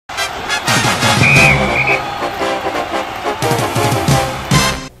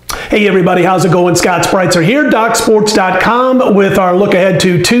Hey everybody, how's it going? Scott Spreitzer here, DocSports.com with our look ahead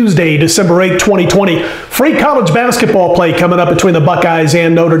to Tuesday, December 8, 2020. Free college basketball play coming up between the Buckeyes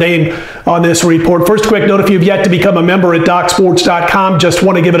and Notre Dame on this report. First, quick note, if you've yet to become a member at DocSports.com, just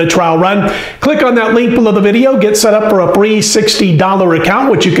want to give it a trial run, click on that link below the video, get set up for a free $60 account,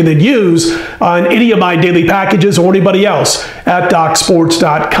 which you can then use on any of my daily packages or anybody else at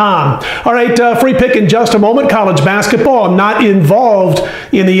DocSports.com. All right, free pick in just a moment. College basketball. I'm not involved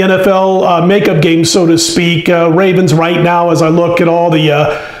in the NFL makeup game, so to speak. Ravens right now, as I look at all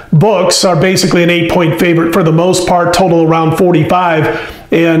the books, are basically an 8-point favorite for the most part, total around 45.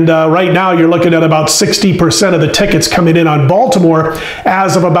 And right now you're looking at about 60% of the tickets coming in on Baltimore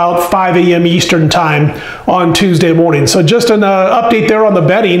as of about 5 a.m. Eastern time on Tuesday morning. So just an update there on the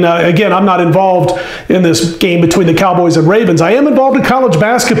betting. Again, I'm not involved in this game between the Cowboys and Ravens. I am involved in college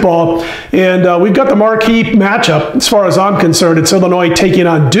basketball, and we've got the marquee matchup as far as I'm concerned. It's Illinois taking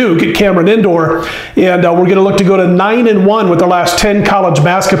on Duke at Cameron Indoor, and we're going to look to go to 9-1 with the last 10 college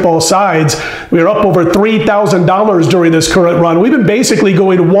basketball sides. We are up over $3,000 during this current run. We've been basically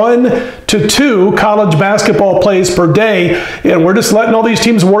going 1 to 2 college basketball plays per day, and we're just letting all these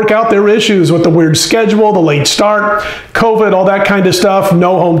teams work out their issues with the weird schedule, the late start, COVID, all that kind of stuff,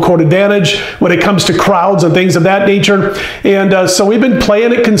 no home court advantage when it comes to crowds and things of that nature. And so we've been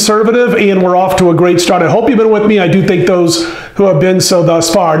playing it conservative, and we're off to a great start. I hope you've been with me. I do thank those who have been so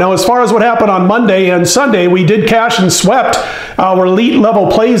thus far. Now, as far as what happened on Monday and Sunday, we did cash and swept our elite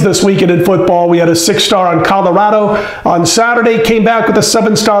level plays this weekend in football. We had a 6-star on Colorado on Saturday, came back with a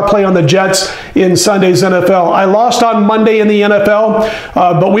 7-star play on the Jets in Sunday's NFL. I lost on Monday in the NFL,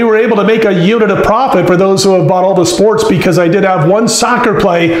 but we were able to make a unit of profit for those who have bought all the sports, because I did have one soccer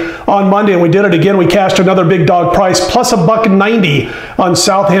play on Monday, and we did it again. We cashed another big dog price, plus $1.90 on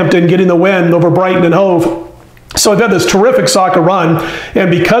Southampton getting the win over Brighton and Hove. So I've had this terrific soccer run, and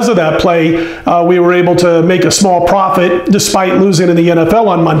because of that play, we were able to make a small profit despite losing in the NFL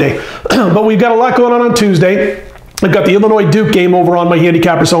on Monday. But we've got a lot going on Tuesday. I've got the Illinois-Duke game over on my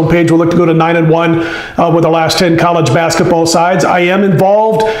Handicappers homepage. We'll look to go to 9-1 with the last 10 college basketball sides. I am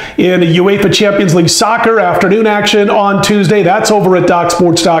involved in UEFA Champions League soccer afternoon action on Tuesday. That's over at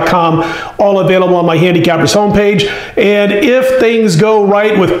DocSports.com, all available on my Handicappers homepage. And if things go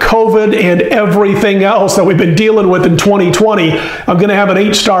right with COVID and everything else that we've been dealing with in 2020, I'm going to have an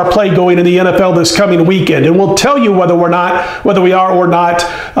 8-star play going in the NFL this coming weekend. And we'll tell you whether we are or not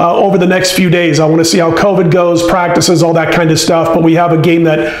over the next few days. I want to see how COVID goes, practices, all that kind of stuff. But we have a game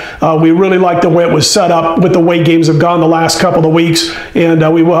that we really like the way it was set up with the way games have gone the last couple of weeks.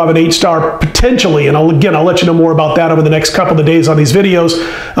 And we will have an 8-star potentially. And I'll let you know more about that over the next couple of days on these videos.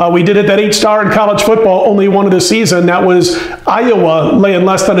 We did hit that 8-star in college football, only one of the season. That was Iowa laying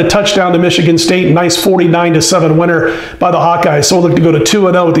less than a touchdown to Michigan State. Nice 49-7 winner by the Hawkeyes. So we'll look to go to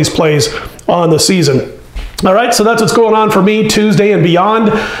 2-0 with these plays on the season. All right, so that's what's going on for me Tuesday and beyond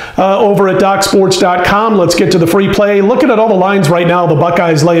over at DocSports.com. Let's get to the free play. Looking at all the lines right now, the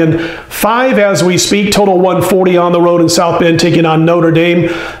Buckeyes laying 5 as we speak, total 140 on the road in South Bend, taking on Notre Dame.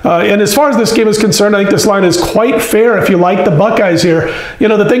 And as far as this game is concerned, I think this line is quite fair if you like the Buckeyes here. You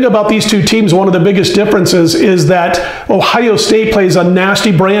know, the thing about these two teams, one of the biggest differences is that Ohio State plays a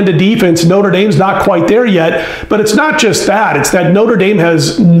nasty brand of defense. Notre Dame's not quite there yet, but it's not just that. It's that Notre Dame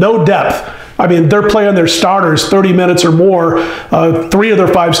has no depth. I mean, they're playing their starters 30 minutes or more. 3 of their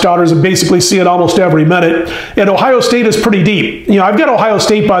 5 starters and basically see it almost every minute. And Ohio State is pretty deep. You know, I've got Ohio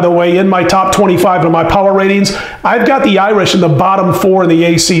State, by the way, in my top 25 in my power ratings. I've got the Irish in the bottom 4 in the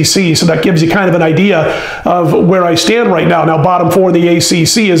ACC, so that gives you kind of an idea of where I stand right now. Now, bottom 4 in the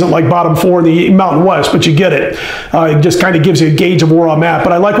ACC isn't like bottom 4 in the Mountain West, but you get it. It just kind of gives you a gauge of where I'm at.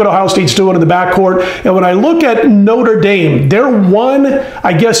 But I like what Ohio State's doing in the backcourt. And when I look at Notre Dame, they're one,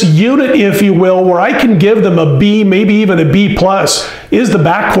 I guess, unit, if you will, where I can give them a B, maybe even a B+, is the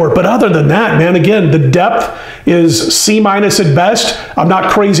backcourt. But other than that, man, again, the depth is C- at best. I'm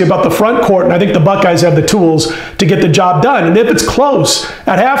not crazy about the front court, and I think the Buckeyes have the tools to get the job done. And if it's close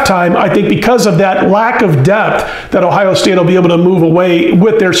at halftime, I think because of that lack of depth, that Ohio State will be able to move away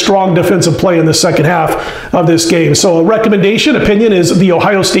with their strong defensive play in the second half of this game. So a recommendation, opinion, is the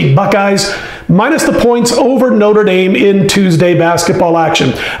Ohio State Buckeyes minus the points over Notre Dame in Tuesday basketball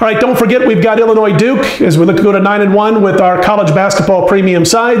action. All right, don't forget we've got Illinois-Duke as we look to go to 9-1 with our college basketball premium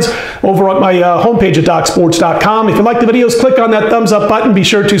sides over on my homepage at DocSports.com. If you like the videos, click on that thumbs up button. Be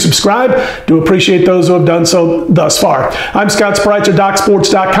sure to subscribe. Do appreciate those who have done so thus far. I'm Scott Spreitzer,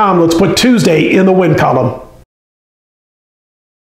 DocSports.com. Let's put Tuesday in the win column.